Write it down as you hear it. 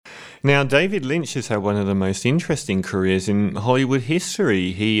Now, David Lynch has had one of the most interesting careers in Hollywood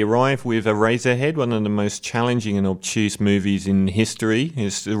history. He arrived with Eraserhead, one of the most challenging and obtuse movies in history.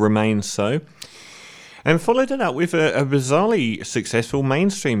 It remains so. And followed it up with a bizarrely successful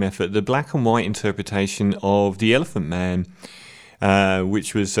mainstream effort, the black and white interpretation of The Elephant Man,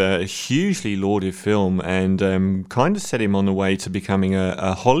 which was a hugely lauded film and kind of set him on the way to becoming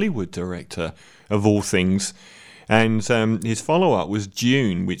a Hollywood director, of all things. And his follow-up was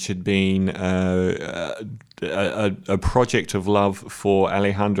Dune, which had been a project of love for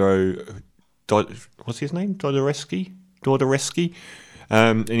Alejandro, what's his name? Jodorowsky?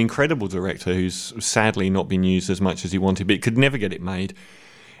 An incredible director who's sadly not been used as much as he wanted, but could never get it made.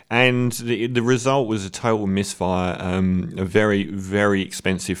 And the result was a total misfire, a very, very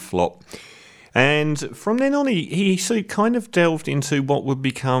expensive flop. And from then on, he sort of kind of delved into what would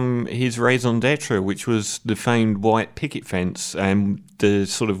become his raison d'etre, which was the famed white picket fence and the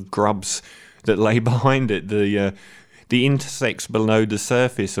sort of grubs that lay behind it, the insects below the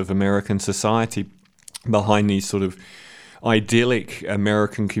surface of American society, behind these sort of idyllic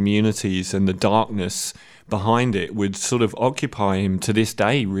American communities, and the darkness behind it would sort of occupy him to this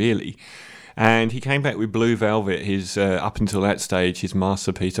day, really. And he came back with Blue Velvet, his up until that stage, his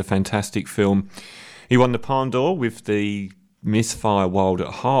masterpiece, a fantastic film. He won the Palme d'Or with the misfire Wild at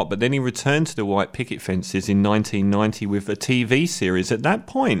Heart, but then he returned to the white picket fences in 1990 with a TV series. At that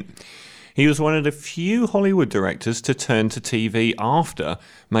point, he was one of the few Hollywood directors to turn to TV after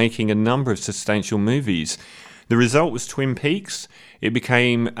making a number of substantial movies. The result was Twin Peaks. It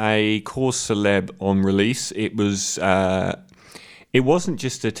became a cause célèbre on release. It wasn't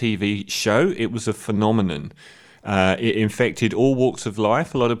just a TV show, it was a phenomenon. It infected all walks of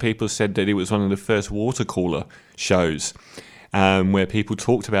life. A lot of people said that it was one of the first water cooler shows, where people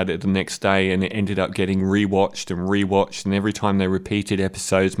talked about it the next day, and it ended up getting rewatched, and every time they repeated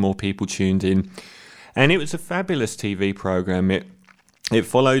episodes, more people tuned in. And it was a fabulous TV program. It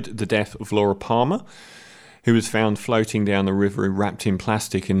followed the death of Laura Palmer, who was found floating down the river wrapped in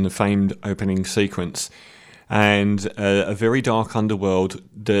plastic in the famed opening sequence. And a very dark underworld,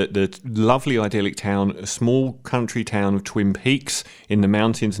 the lovely idyllic town, a small country town of Twin Peaks in the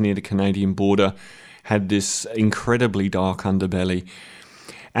mountains near the Canadian border, had this incredibly dark underbelly.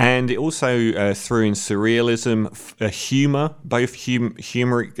 And it also threw in surrealism, humour, both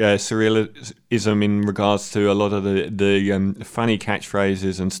humoric surrealism in regards to a lot of the funny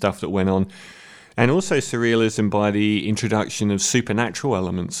catchphrases and stuff that went on, and also surrealism by the introduction of supernatural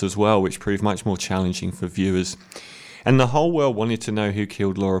elements as well, which proved much more challenging for viewers. And the whole world wanted to know who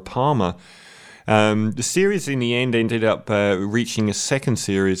killed Laura Palmer. The series in the end ended up reaching a second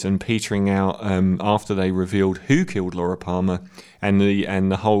series and petering out after they revealed who killed Laura Palmer, and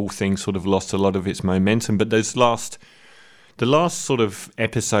the whole thing sort of lost a lot of its momentum. But the last sort of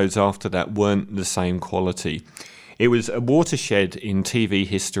episodes after that weren't the same quality. It was a watershed in TV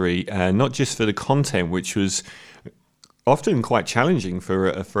history, not just for the content, which was often quite challenging for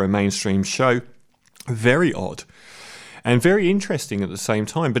a mainstream show, very odd, and very interesting at the same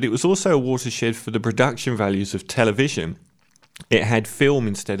time, but it was also a watershed for the production values of television. It had film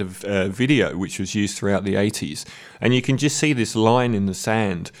instead of video, which was used throughout the 80s, and you can just see this line in the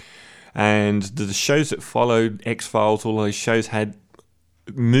sand. And the shows that followed, X-Files, all those shows had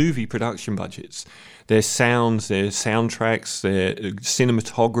movie production budgets. Their sounds, their soundtracks, their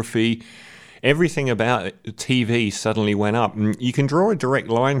cinematography, everything about TV suddenly went up. And you can draw a direct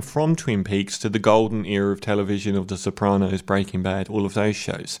line from Twin Peaks to the golden era of television of The Sopranos, Breaking Bad, all of those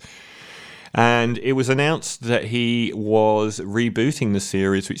shows. And it was announced that he was rebooting the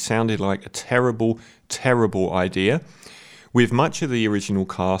series, which sounded like a terrible, terrible idea, with much of the original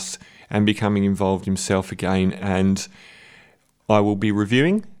cast, and becoming involved himself again. And I will be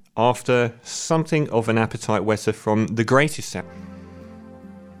reviewing after something of an appetite whetter from The Greatest.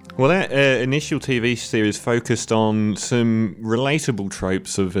 Well, that initial TV series focused on some relatable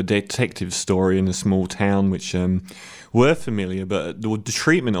tropes of a detective story in a small town, which were familiar, but the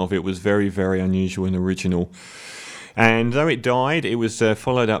treatment of it was very, very unusual and original. And though it died, it was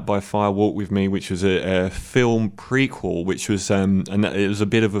followed up by Fire Walk With Me, which was a film prequel, which was and it was a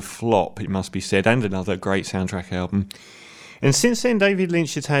bit of a flop, it must be said, and another great soundtrack album. And since then, David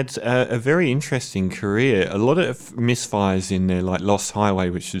Lynch has had a very interesting career. A lot of misfires in there, like Lost Highway,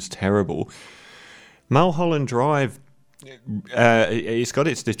 which was terrible. Mulholland Drive, it's got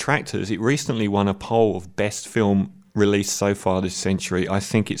its detractors. It recently won a poll of best film released so far this century. I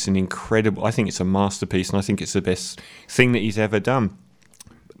think it's I think it's a masterpiece, and I think it's the best thing that he's ever done.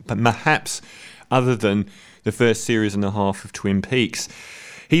 But perhaps, other than the first series and a half of Twin Peaks,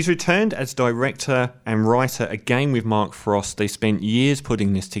 He's returned as director and writer again with Mark Frost. They spent years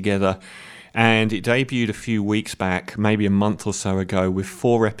putting this together, and it debuted a few weeks back, maybe a month or so ago, with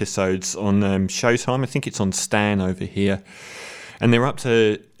 4 episodes on Showtime. I think it's on Stan over here. And they're up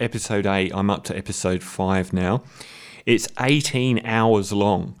to episode 8. I'm up to episode 5 now. It's 18 hours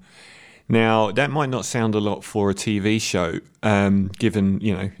long. Now, that might not sound a lot for a TV show,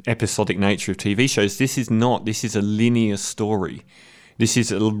 given, episodic nature of TV shows. This is not. This is a linear story. This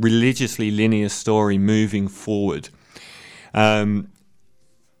is a religiously linear story moving forward.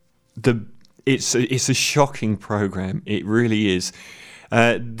 It's a shocking program. It really is.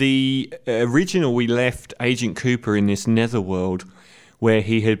 The original, we left Agent Cooper in this netherworld where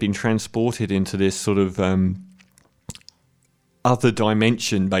he had been transported into this sort of other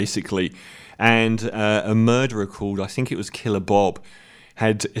dimension, basically. And a murderer called, I think it was Killer Bob,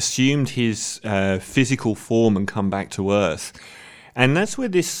 had assumed his physical form and come back to Earth. And that's where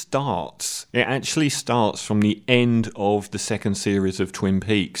this starts. It actually starts from the end of the second series of Twin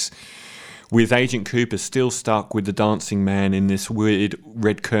Peaks, with Agent Cooper still stuck with the dancing man in this weird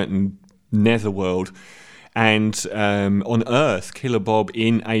red curtain netherworld. And on Earth, Killer Bob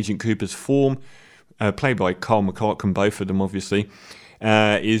in Agent Cooper's form, played by Carl McCulloch, both of them obviously,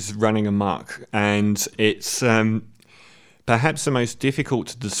 is running amok. And it's perhaps the most difficult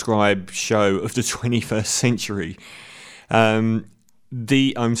to describe show of the 21st century.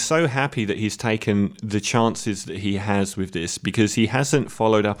 I'm so happy that he's taken the chances that he has with this, because he hasn't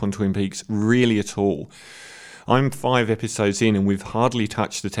followed up on Twin Peaks really at all. I'm 5 episodes in and we've hardly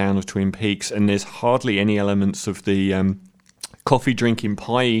touched the town of Twin Peaks, and there's hardly any elements of the coffee drinking,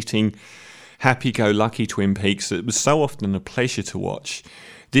 pie eating, happy-go-lucky Twin Peaks that was so often a pleasure to watch.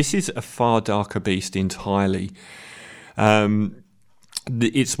 This is a far darker beast entirely.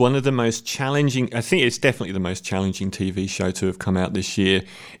 It's one of the most challenging, I think it's definitely the most challenging TV show to have come out this year.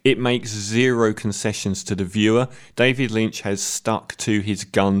 It makes 0 concessions to the viewer. David Lynch has stuck to his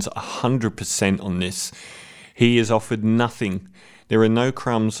guns 100% on this. He has offered nothing. There are no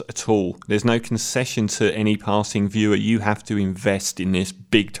crumbs at all. There's no concession to any passing viewer. You have to invest in this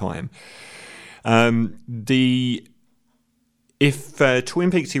big time. If Twin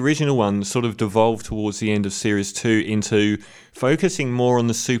Peaks, the original one, sort of devolved towards the end of Series 2 into focusing more on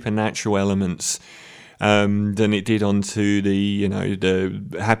the supernatural elements than it did onto the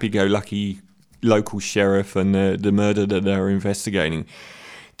happy-go-lucky local sheriff and the murder that they were investigating,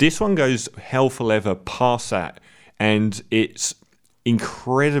 this one goes hell for leather past that, and it's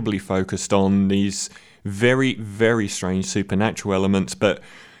incredibly focused on these very, very strange supernatural elements, but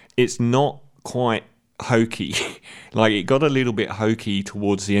it's not quite hokey. Like, it got a little bit hokey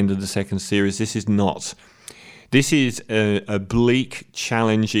towards the end of the second series. This is not. This is a bleak,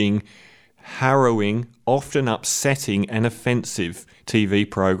 challenging, harrowing, often upsetting and offensive TV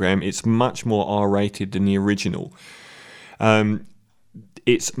program. It's much more R-rated than the original.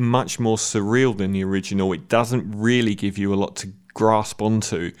 It's much more surreal than the original. It doesn't really give you a lot to grasp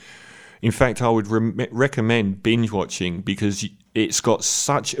onto. In fact, I would recommend binge watching, because it's got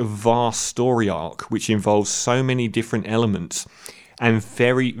such a vast story arc which involves so many different elements and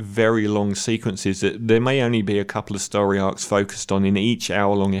very, very long sequences that there may only be a couple of story arcs focused on in each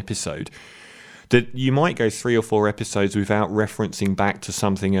hour-long episode. That you might go 3 or 4 episodes without referencing back to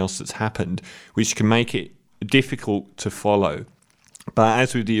something else that's happened, which can make it difficult to follow. But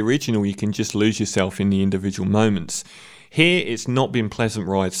as with the original, you can just lose yourself in the individual moments. Here, it's not been pleasant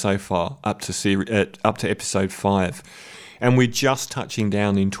ride so far, up to episode 5. And we're just touching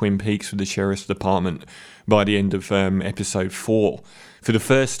down in Twin Peaks with the Sheriff's Department by the end of episode 4. For the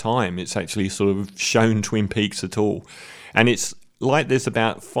first time, it's actually sort of shown Twin Peaks at all. And it's like there's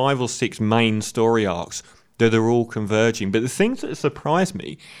about 5 or 6 main story arcs that are all converging. But the thing that surprised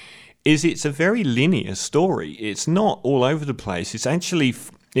me is it's a very linear story. It's not all over the place. It's actually,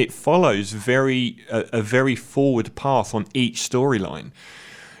 it follows a very forward path on each storyline.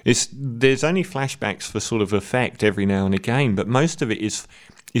 There's only flashbacks for sort of effect every now and again, but most of it is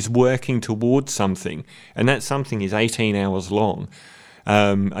working towards something, and that something is 18 hours long,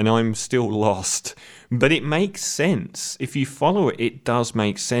 and I'm still lost. But it makes sense. If you follow it, it does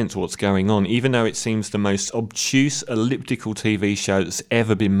make sense what's going on, even though it seems the most obtuse, elliptical TV show that's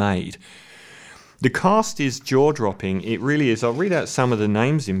ever been made. The cast is jaw-dropping. It really is. I'll read out some of the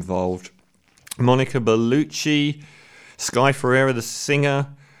names involved. Monica Bellucci, Sky Ferreira, the singer,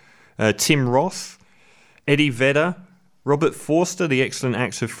 Tim Roth, Eddie Vedder, Robert Forster, the excellent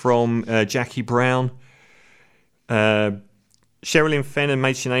actor from Jackie Brown, Sherilyn Fenn and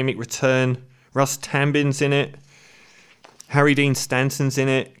Mason Amick return, Russ Tambin's in it, Harry Dean Stanton's in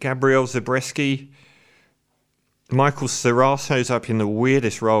it, Gabrielle Zabreski, Michael Serrato's up in the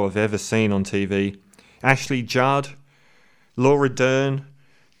weirdest role I've ever seen on TV. Ashley Judd, Laura Dern,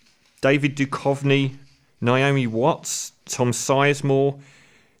 David Duchovny, Naomi Watts, Tom Sizemore,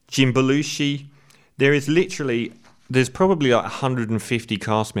 Jim Belushi. There's probably like 150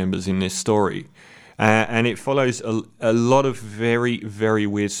 cast members in this story. And it follows a lot of very, very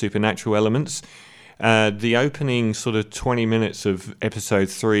weird supernatural elements. The opening sort of 20 minutes of episode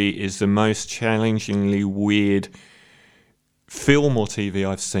 3 is the most challengingly weird film or TV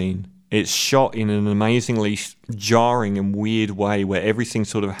I've seen. It's shot in an amazingly jarring and weird way where everything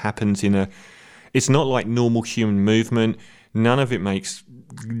sort of happens it's not like normal human movement. None of it makes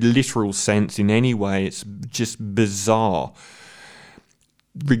literal sense in any way. It's just bizarre.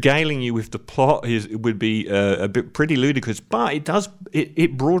 Regaling you with the plot would be a bit pretty ludicrous, but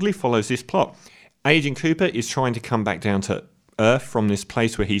it broadly follows this plot. Agent Cooper is trying to come back down to Earth from this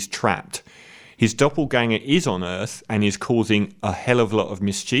place where he's trapped. His doppelganger is on Earth and is causing a hell of a lot of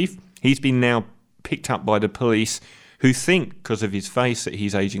mischief. He's been now picked up by the police, who think, because of his face, that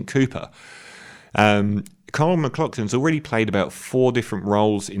he's Agent Cooper. Carl McLaughlin's already played about 4 different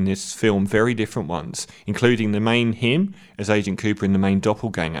roles in this film, very different ones, including the main him as Agent Cooper and the main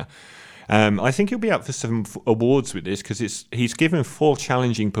doppelganger. I think he'll be up for some awards with this because he's given 4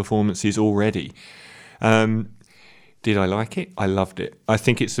 challenging performances already. Did I like it? I loved it. I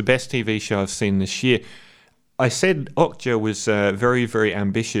think it's the best TV show I've seen this year. I said Okja was very, very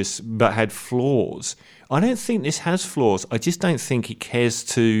ambitious but had flaws. I don't think this has flaws. I just don't think it cares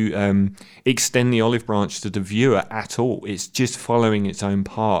to extend the olive branch to the viewer at all. It's just following its own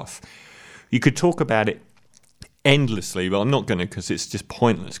path. You could talk about it endlessly, but I'm not going to because it's just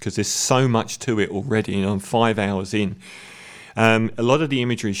pointless because there's so much to it already and I'm 5 hours in. A lot of the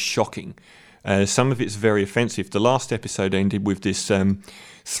imagery is shocking. Some of it's very offensive. The last episode ended with this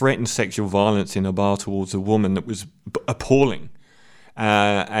threatened sexual violence in a bar towards a woman that was appalling.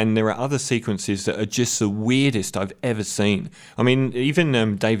 And there are other sequences that are just the weirdest I've ever seen. I mean,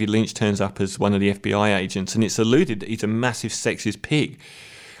 even David Lynch turns up as one of the FBI agents and it's alluded that he's a massive sexist pig.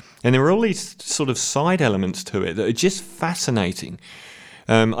 And there are all these sort of side elements to it that are just fascinating.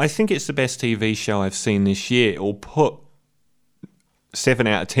 I think it's the best TV show I've seen this year. It'll put 7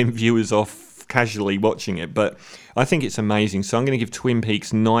 out of 10 viewers off casually watching it, but I think it's amazing. So I'm going to give Twin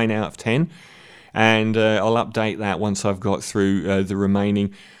Peaks 9 out of 10. And I'll update that once I've got through the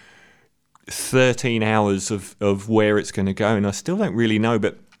remaining 13 hours of where it's going to go. And I still don't really know,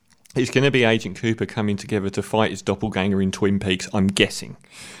 but it's going to be Agent Cooper coming together to fight his doppelganger in Twin Peaks, I'm guessing.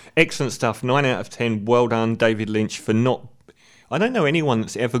 Excellent stuff. 9 out of 10. Well done, David Lynch, for not... I don't know anyone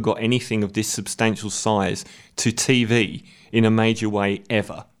that's ever got anything of this substantial size to TV in a major way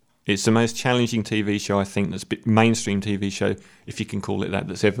ever. It's the most challenging TV show, I think, mainstream TV show, if you can call it that,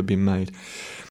 that's ever been made.